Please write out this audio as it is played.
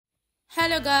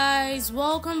Hello guys,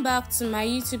 welcome back to my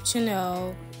YouTube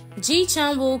channel.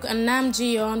 Chang, Wook and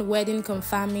Hyun wedding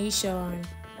confirmation.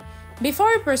 Before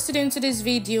we proceed into this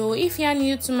video, if you are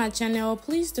new to my channel,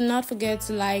 please do not forget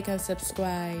to like and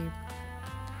subscribe.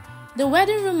 The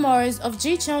wedding rumors of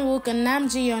Chang, Wook and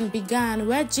Hyun began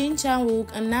where Chang, Wook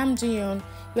and Hyun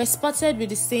were spotted with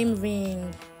the same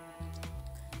ring.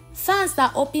 Fans are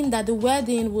hoping that the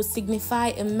wedding will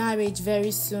signify a marriage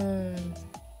very soon.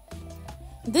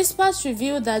 This post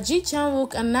revealed that Chang,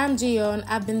 Wook and Hyun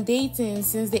have been dating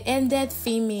since they ended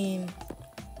filming.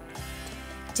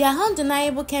 Their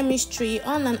undeniable chemistry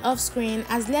on and off screen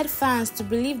has led fans to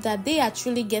believe that they are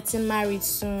truly getting married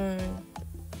soon.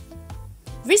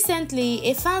 Recently,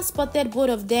 a fan spotted both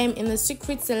of them in a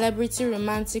secret celebrity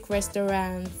romantic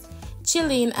restaurant,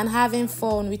 chilling and having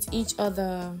fun with each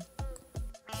other.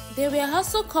 They were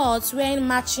also caught wearing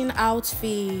matching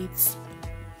outfits.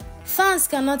 Fans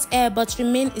cannot help but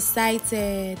remain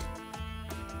excited.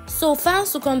 So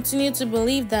fans will continue to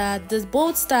believe that the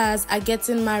both stars are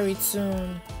getting married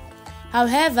soon.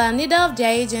 However, neither of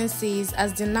their agencies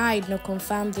has denied nor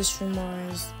confirmed these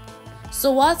rumors.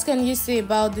 So what can you say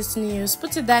about this news?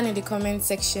 Put it down in the comment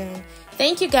section.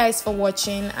 Thank you guys for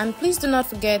watching, and please do not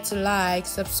forget to like,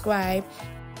 subscribe,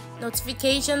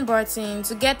 notification button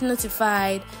to get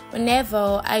notified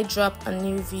whenever I drop a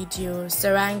new video.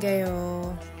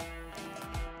 Sarangayo.